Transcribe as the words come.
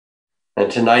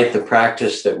And tonight, the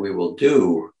practice that we will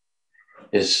do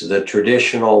is the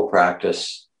traditional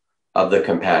practice of the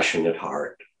compassionate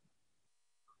heart.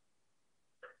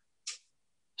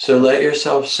 So let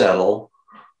yourself settle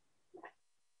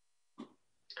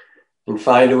and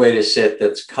find a way to sit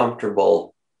that's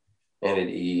comfortable and at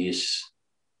ease.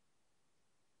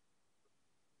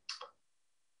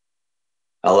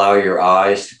 Allow your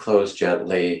eyes to close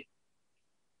gently.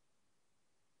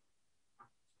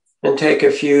 And take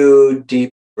a few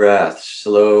deep breaths,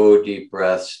 slow, deep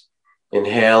breaths,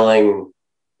 inhaling,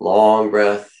 long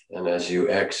breath, and as you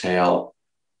exhale,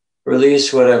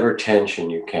 release whatever tension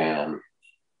you can.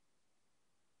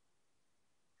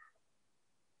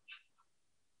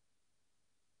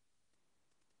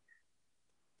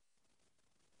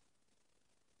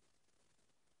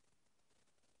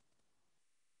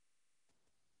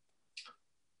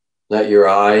 Let your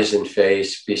eyes and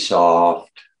face be soft.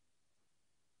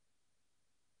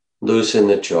 Loosen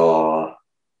the jaw.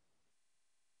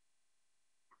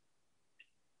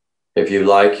 If you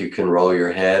like, you can roll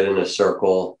your head in a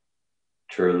circle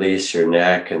to release your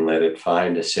neck and let it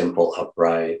find a simple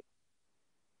upright.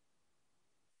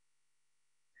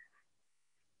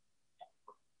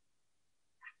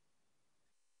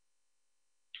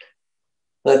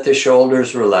 Let the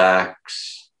shoulders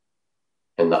relax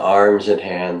and the arms and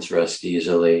hands rest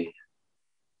easily.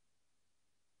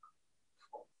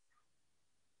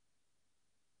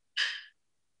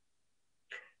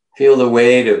 Feel the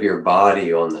weight of your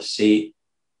body on the seat,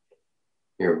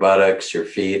 your buttocks, your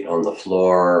feet on the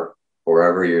floor,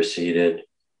 wherever you're seated.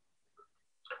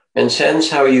 And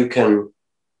sense how you can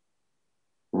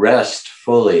rest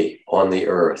fully on the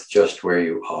earth, just where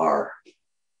you are.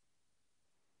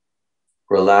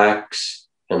 Relax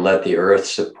and let the earth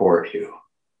support you.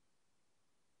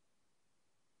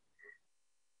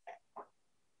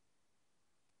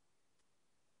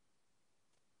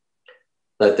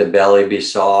 Let the belly be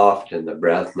soft and the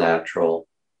breath natural.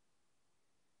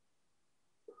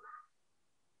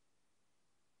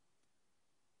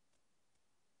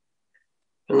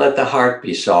 And let the heart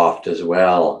be soft as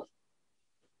well,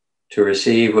 to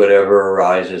receive whatever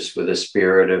arises with a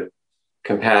spirit of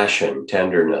compassion,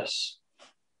 tenderness.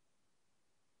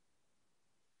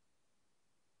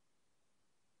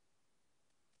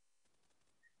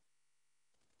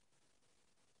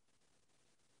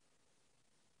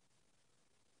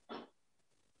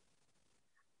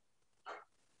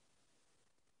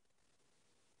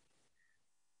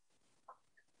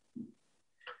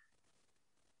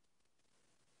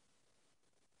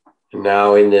 And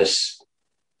now in this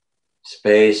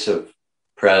space of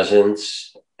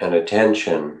presence and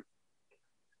attention,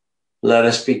 let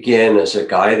us begin as a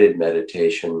guided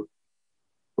meditation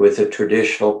with the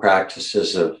traditional practice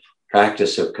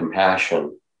of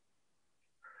compassion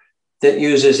that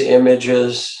uses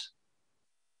images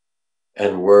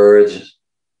and words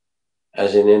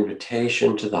as an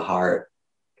invitation to the heart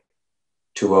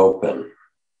to open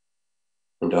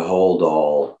and to hold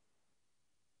all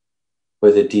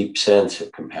with a deep sense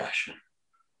of compassion.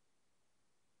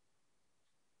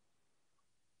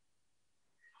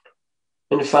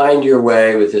 And find your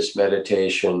way with this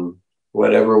meditation,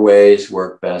 whatever ways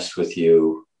work best with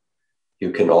you.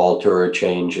 You can alter or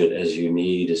change it as you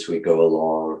need as we go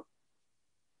along.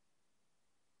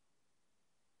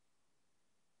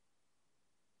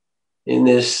 In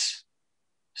this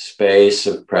space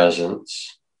of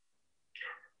presence,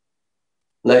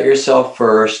 let yourself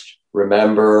first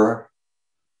remember,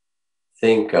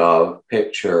 think of,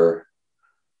 picture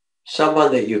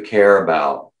someone that you care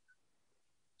about,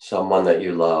 someone that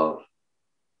you love,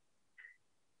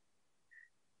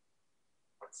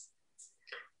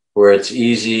 where it's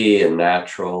easy and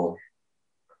natural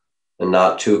and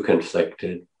not too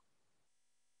conflicted.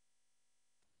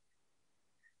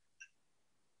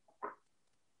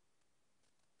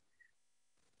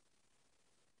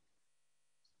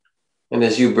 And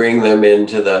as you bring them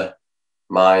into the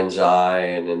mind's eye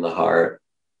and in the heart,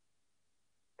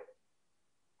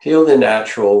 feel the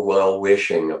natural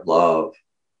well-wishing of love,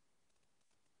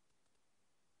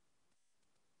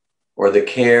 or the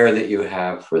care that you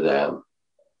have for them,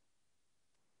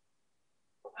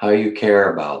 how you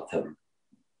care about them.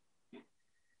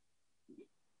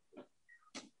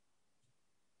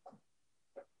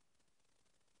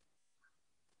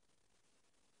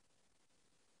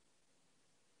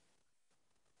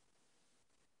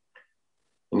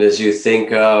 And as you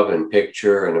think of and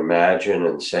picture and imagine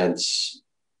and sense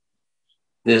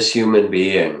this human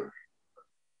being,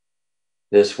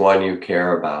 this one you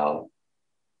care about,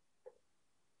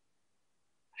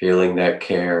 feeling that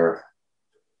care,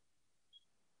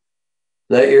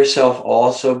 let yourself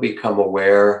also become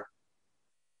aware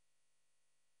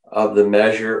of the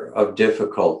measure of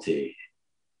difficulty,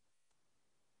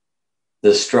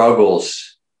 the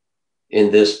struggles in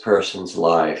this person's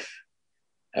life,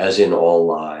 as in all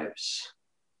lives,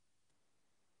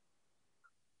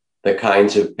 the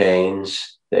kinds of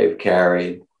pains they've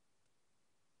carried,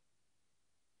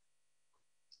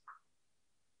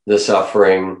 the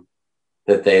suffering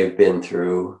that they've been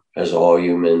through, as all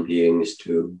human beings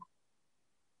do.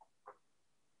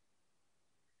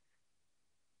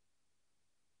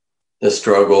 The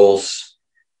struggles,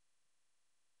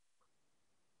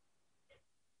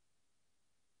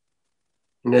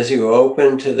 and as you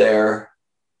open to their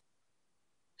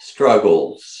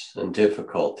struggles and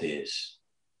difficulties,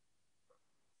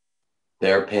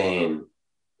 their pain,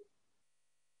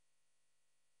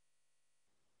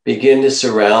 begin to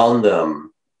surround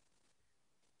them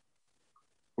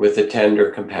with a tender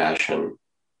compassion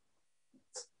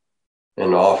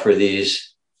and offer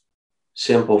these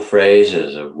simple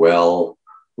phrases of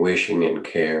well-wishing and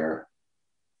care.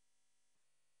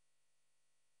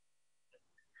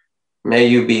 May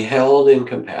you be held in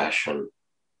compassion,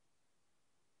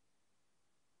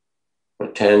 a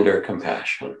tender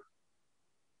compassion.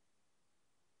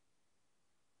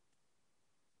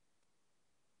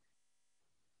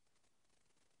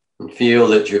 And feel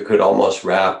that you could almost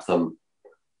wrap them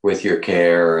with your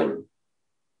care and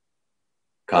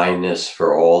kindness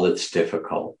for all that's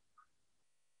difficult.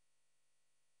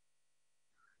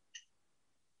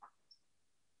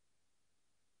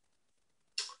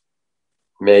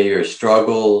 May your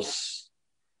struggles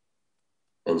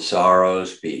and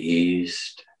sorrows be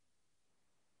eased.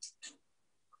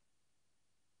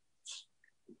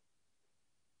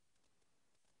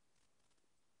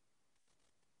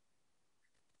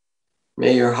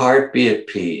 May your heart be at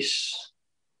peace.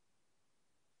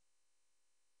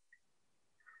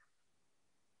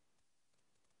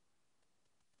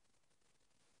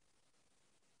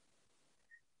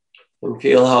 And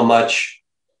feel how much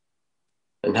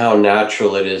and how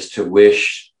natural it is to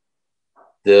wish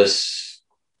this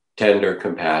tender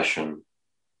compassion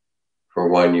for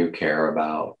one you care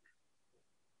about.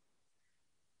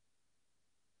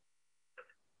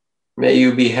 May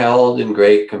you be held in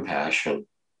great compassion.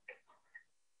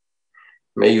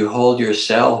 May you hold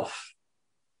yourself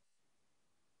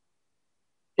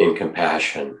in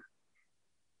compassion,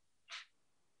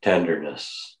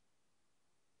 tenderness.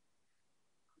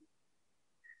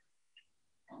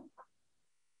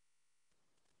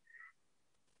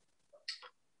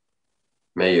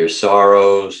 May your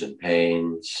sorrows and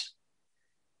pains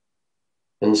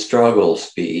and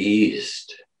struggles be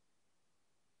eased.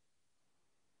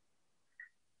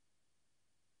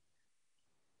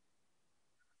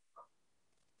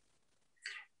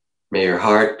 May your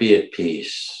heart be at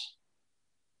peace.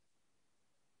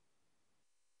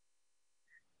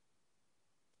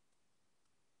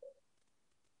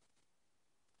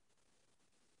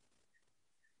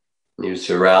 You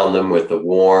surround them with the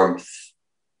warmth,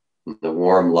 the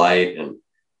warm light and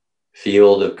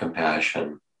field of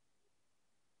compassion.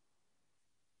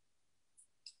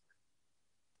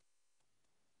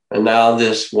 And now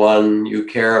this one you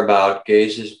care about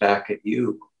gazes back at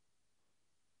you.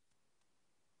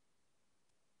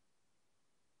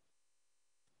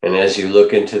 And as you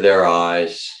look into their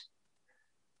eyes,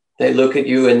 they look at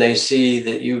you and they see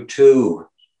that you too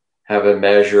have a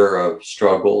measure of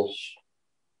struggles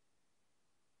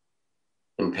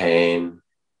and pain.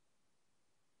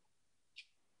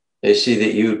 They see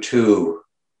that you too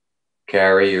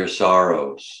carry your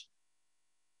sorrows.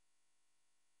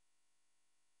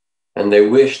 And they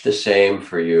wish the same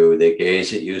for you. They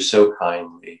gaze at you so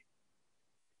kindly.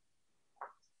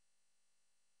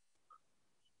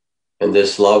 And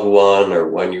this loved one or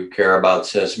one you care about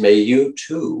says, may you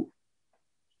too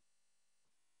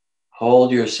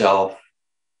hold yourself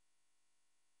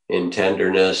in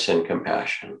tenderness and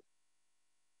compassion.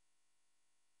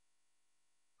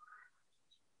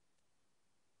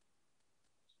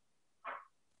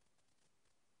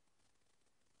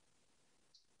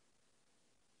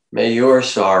 May your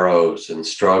sorrows and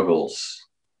struggles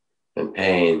and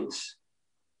pains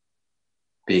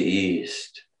be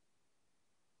eased.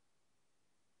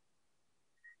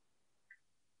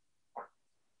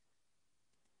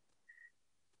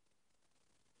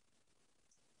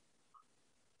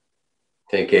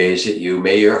 They gaze at you.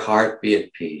 May your heart be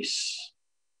at peace.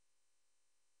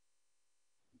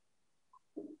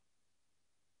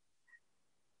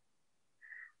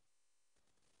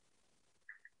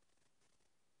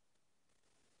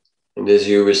 And as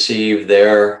you receive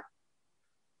their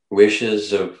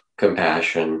wishes of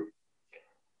compassion,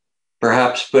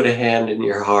 perhaps put a hand in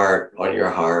your heart, on your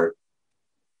heart.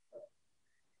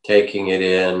 taking it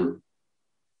in.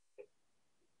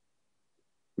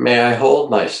 May I hold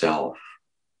myself,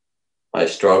 my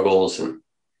struggles and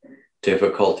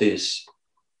difficulties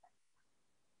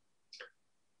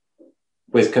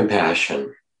with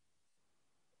compassion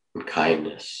and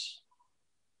kindness.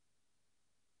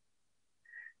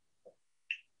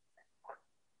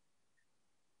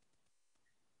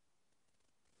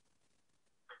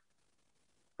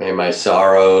 May my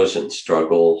sorrows and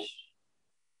struggles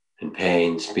and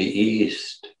pains be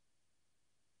eased.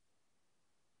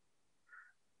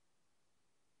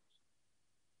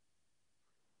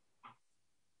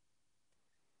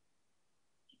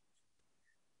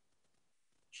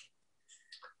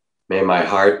 May my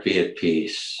heart be at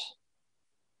peace.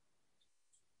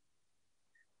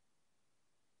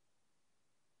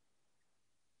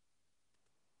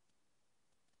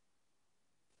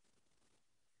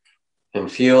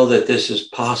 And feel that this is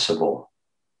possible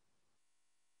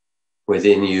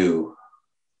within you.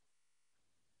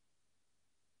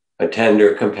 A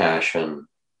tender compassion,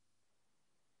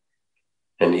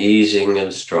 an easing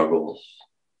of struggles,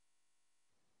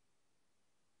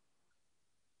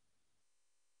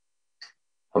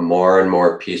 a more and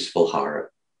more peaceful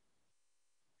heart.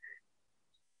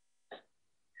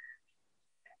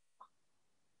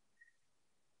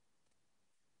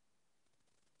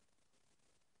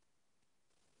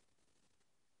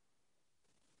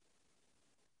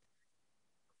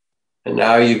 And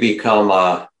now you become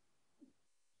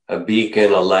a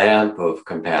beacon, a lamp of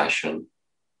compassion.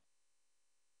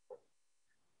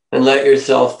 And let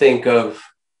yourself think of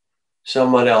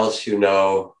someone else you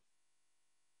know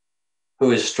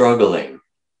who is struggling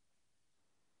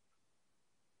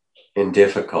in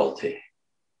difficulty.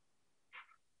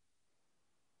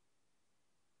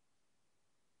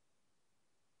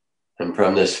 And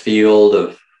from this field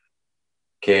of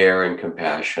care and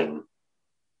compassion,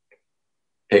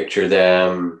 picture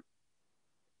them,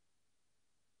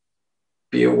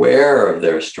 be aware of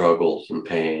their struggles and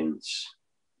pains,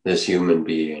 this human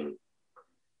being,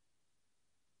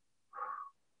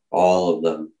 all of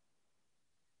them.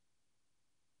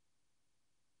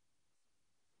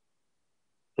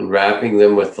 And wrapping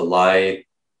them with the light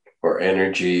or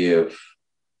energy of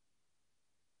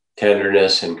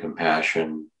tenderness and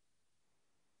compassion,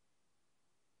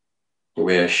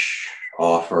 wish,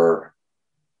 offer,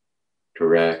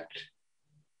 direct.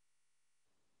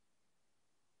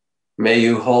 May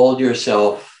you hold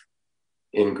yourself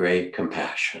in great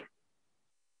compassion.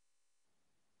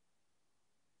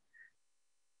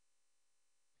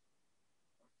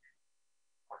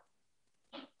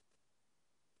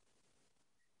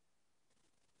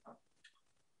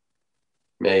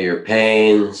 May your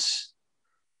pains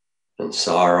and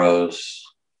sorrows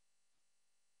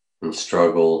and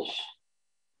struggles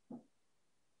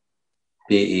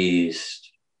be eased.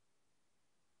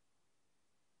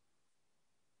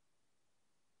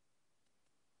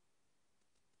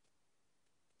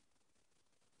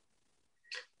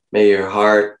 May your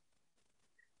heart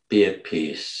be at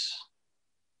peace.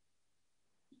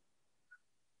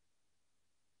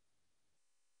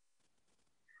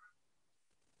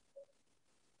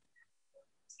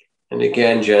 And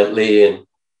again, gently, in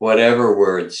whatever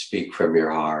words speak from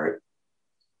your heart,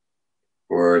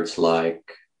 words like,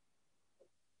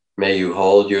 may you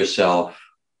hold yourself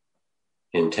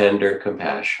in tender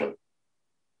compassion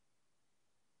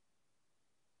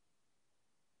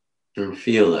and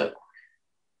feel it.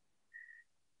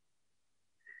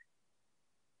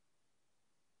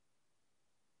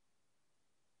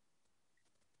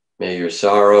 May your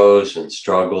sorrows and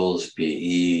struggles be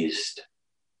eased.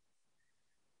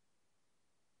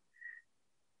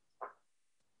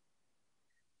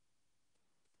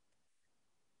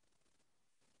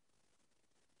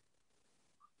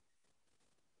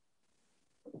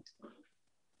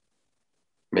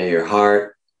 May your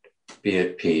heart be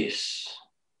at peace.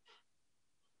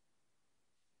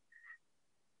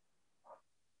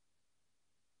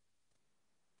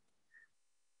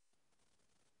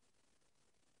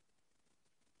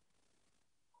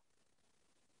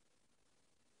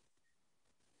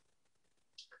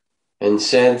 And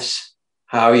sense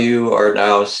how you are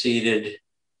now seated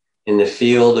in the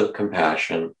field of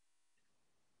compassion.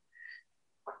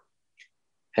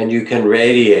 And you can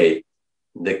radiate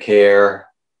the care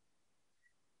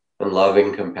and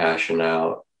loving compassion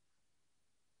out.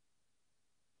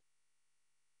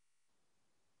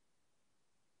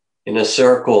 In a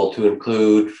circle to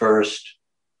include first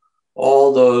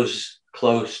all those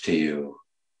close to you.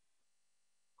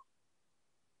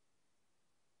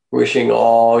 Wishing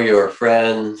all your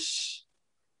friends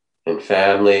and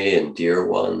family and dear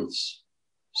ones,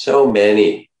 so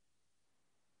many,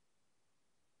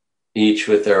 each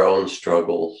with their own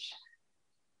struggles,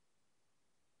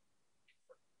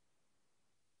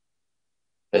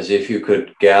 as if you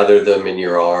could gather them in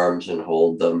your arms and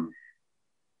hold them.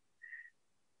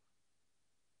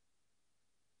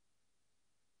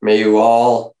 May you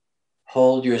all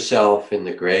hold yourself in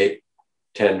the great,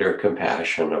 tender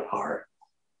compassion of heart.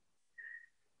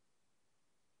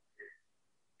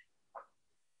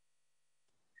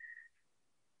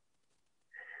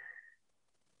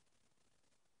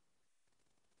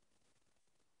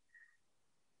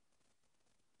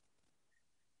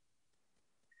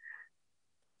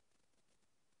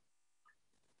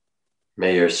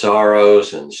 May your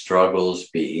sorrows and struggles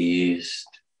be eased.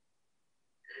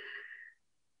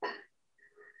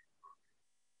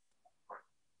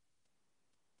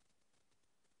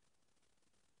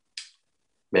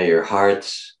 May your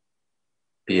hearts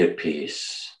be at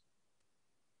peace.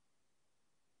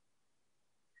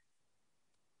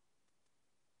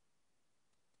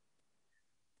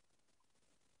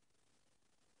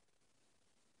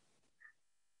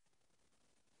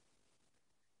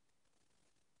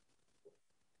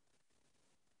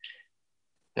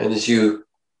 And as you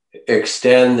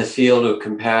extend the field of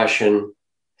compassion,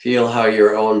 feel how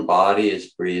your own body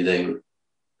is breathing.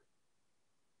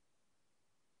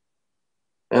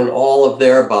 And all of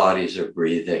their bodies are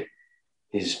breathing.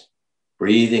 These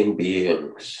breathing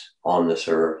beings on this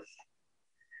earth.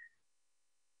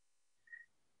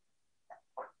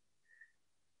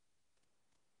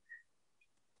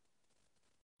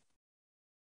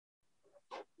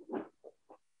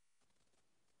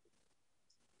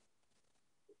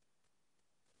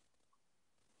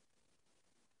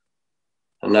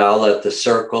 And now let the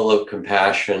circle of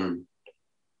compassion,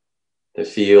 the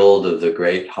field of the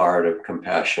great heart of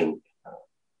compassion,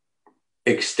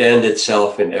 extend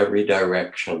itself in every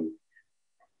direction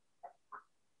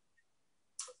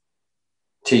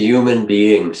to human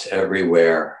beings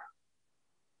everywhere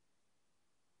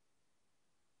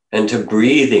and to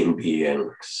breathing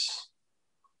beings,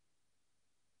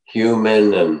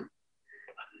 human and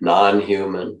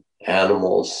non-human,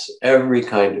 animals, every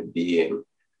kind of being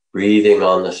breathing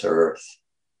on this earth,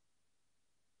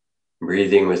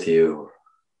 breathing with you.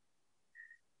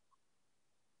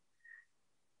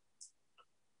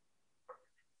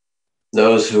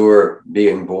 Those who are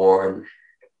being born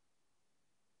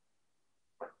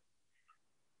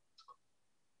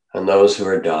and those who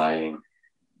are dying,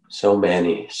 so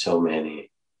many, so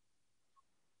many.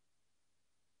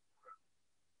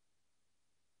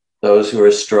 Those who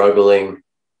are struggling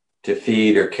to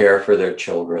feed or care for their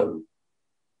children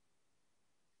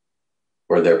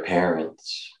or their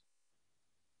parents.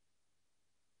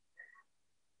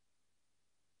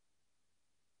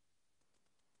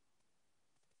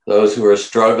 Those who are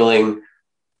struggling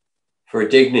for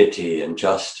dignity and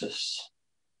justice.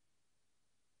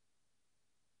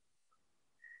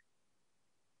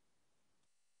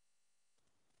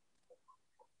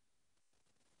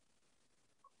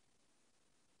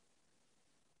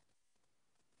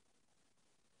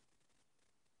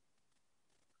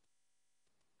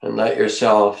 And let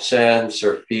yourself sense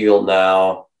or feel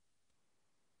now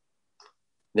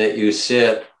that you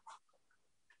sit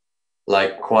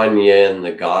like Kuan Yin,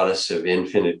 the goddess of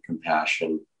infinite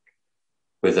compassion,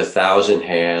 with 1,000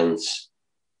 hands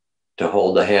to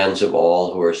hold the hands of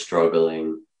all who are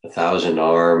struggling, 1,000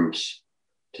 arms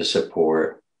to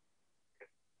support,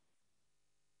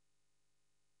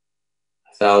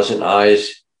 1,000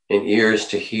 eyes and ears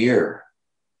to hear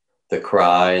the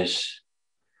cries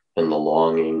and the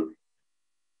longing.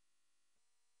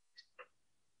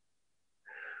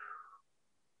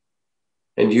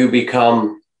 And you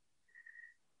become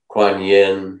Kuan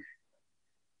Yin,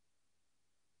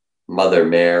 Mother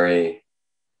Mary.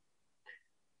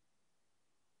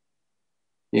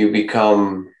 You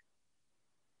become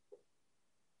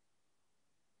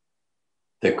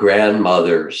the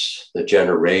grandmothers, the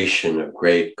generation of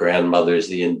great grandmothers,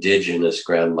 the indigenous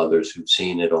grandmothers who've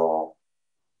seen it all.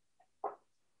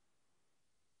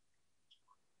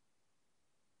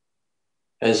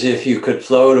 As if you could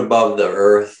float above the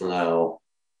earth now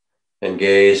and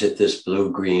gaze at this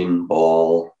blue-green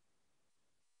ball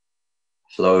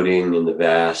floating in the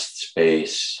vast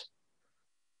space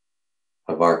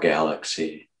of our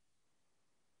galaxy.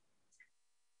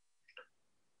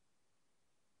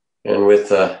 And with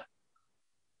the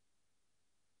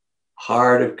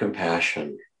heart of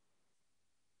compassion,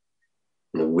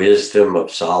 and the wisdom of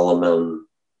Solomon,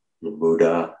 the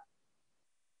Buddha,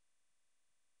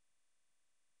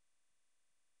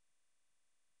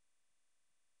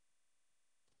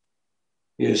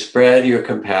 you spread your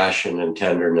compassion and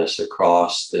tenderness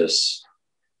across this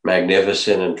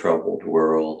magnificent and troubled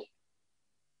world.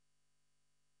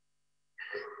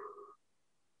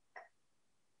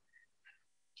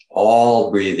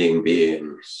 all breathing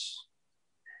beings.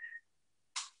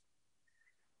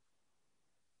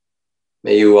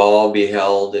 May you all be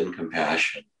held in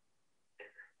compassion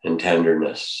and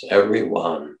tenderness, every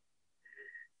one.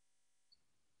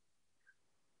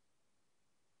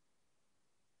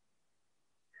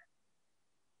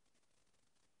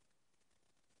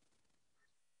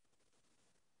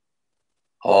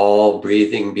 All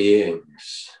breathing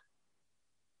beings.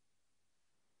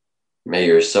 May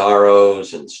your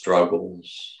sorrows and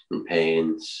struggles and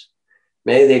pains,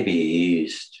 may they be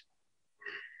eased.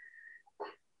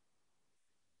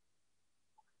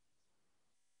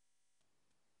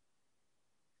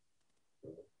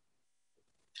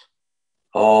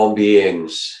 All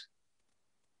beings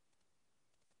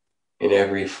in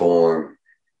every form,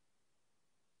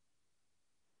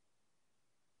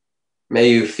 may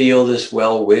you feel this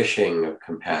well-wishing of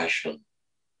compassion.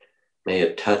 May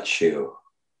it touch you,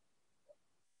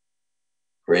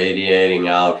 radiating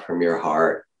out from your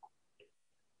heart.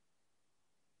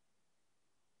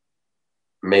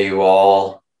 May you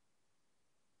all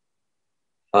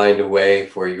find a way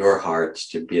for your hearts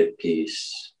to be at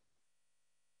peace.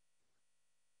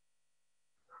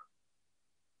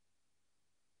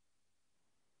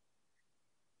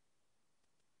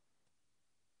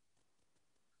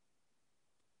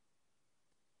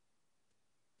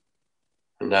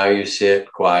 And now you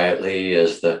sit quietly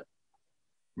as the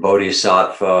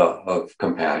Bodhisattva of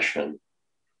compassion.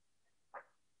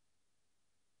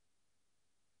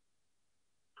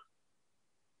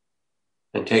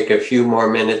 And take a few more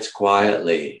minutes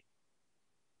quietly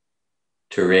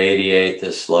to radiate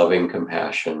this loving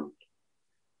compassion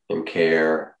and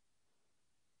care,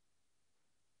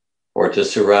 or to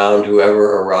surround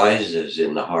whoever arises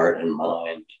in the heart and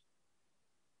mind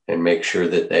and make sure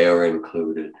that they are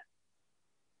included.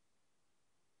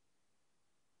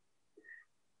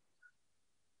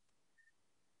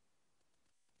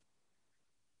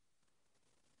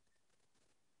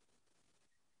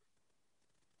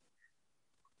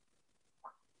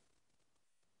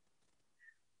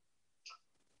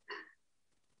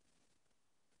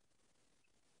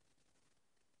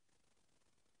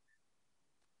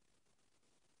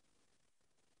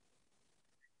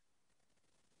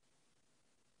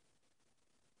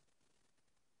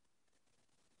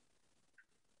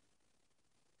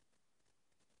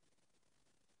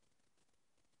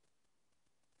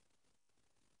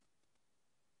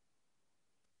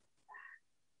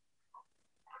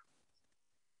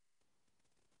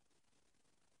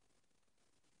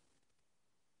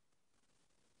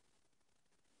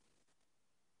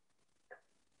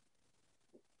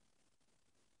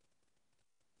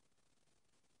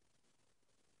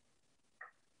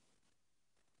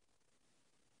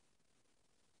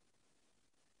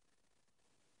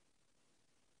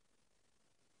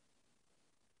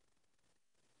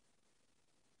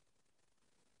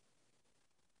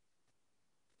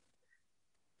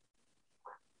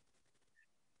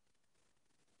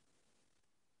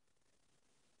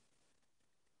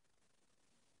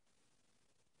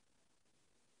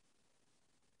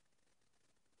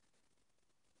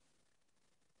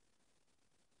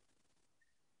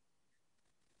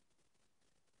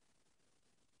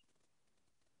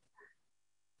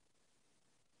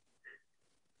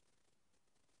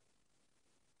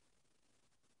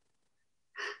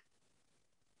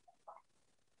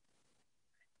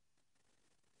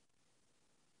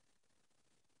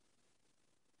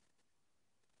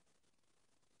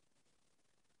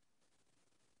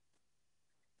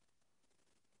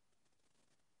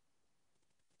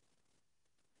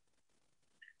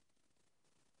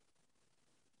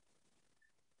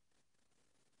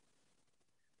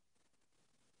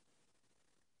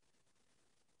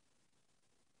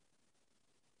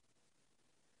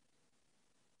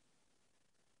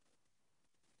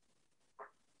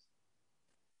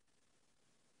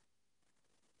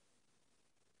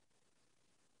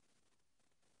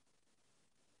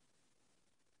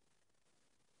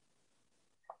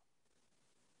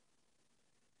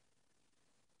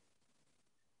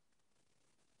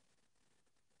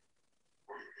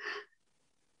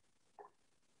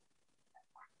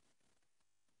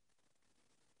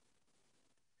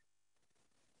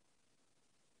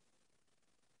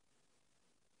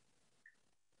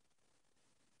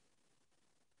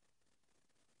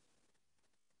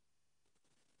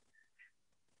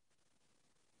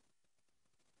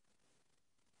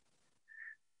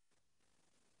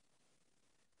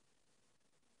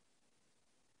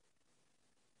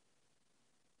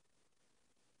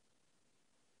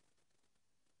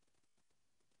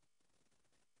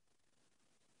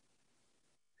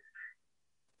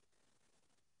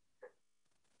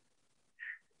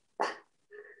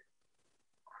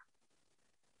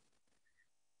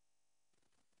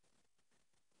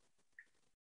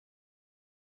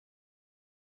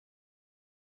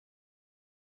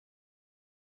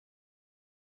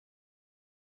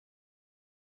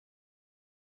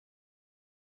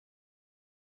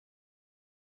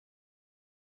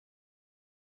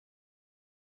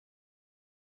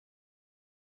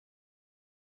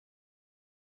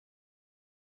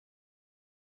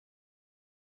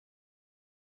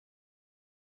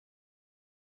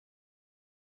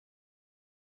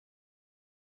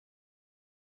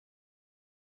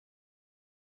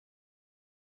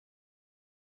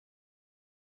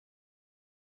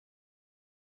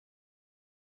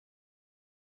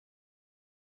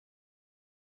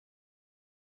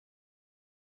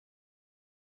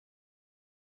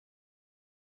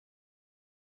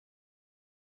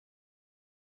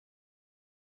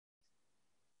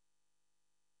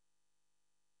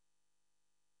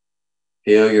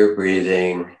 Feel your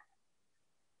breathing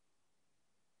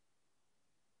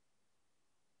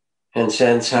and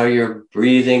sense how you're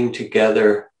breathing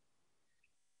together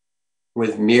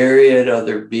with myriad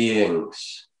other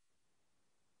beings,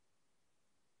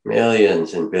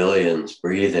 millions and billions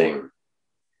breathing,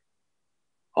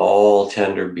 all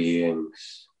tender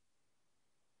beings.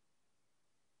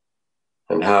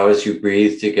 And how as you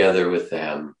breathe together with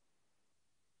them,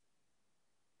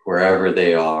 wherever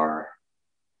they are,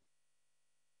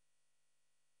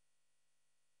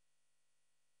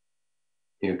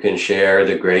 you can share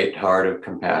the great heart of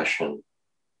compassion.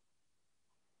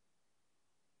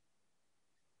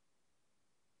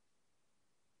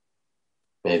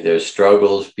 May their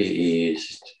struggles be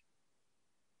eased.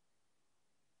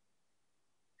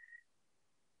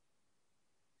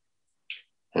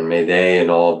 And may they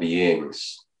and all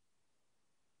beings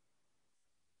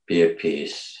be at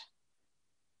peace.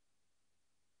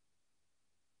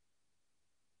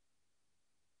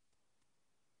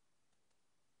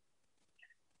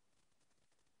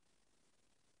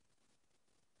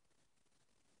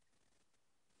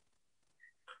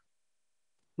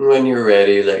 When you're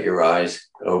ready, let your eyes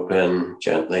open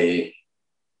gently.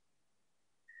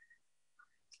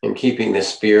 And keeping the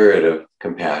spirit of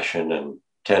compassion and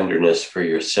tenderness for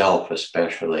yourself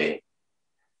especially,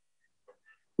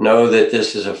 know that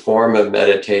this is a form of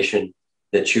meditation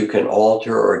that you can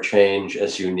alter or change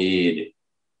as you need.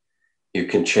 You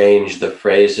can change the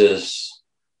phrases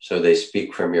so they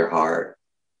speak from your heart.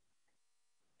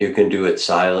 You can do it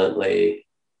silently,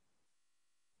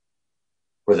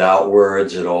 without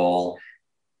words at all.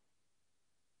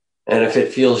 And if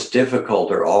it feels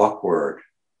difficult or awkward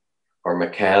or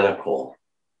mechanical,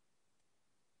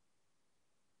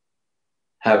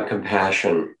 have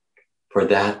compassion for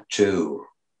that too.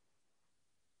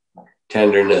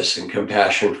 Tenderness and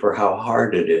compassion for how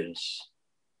hard it is,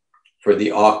 for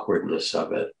the awkwardness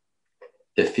of it,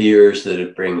 the fears that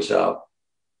it brings up.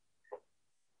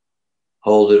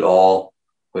 Hold it all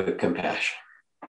with compassion.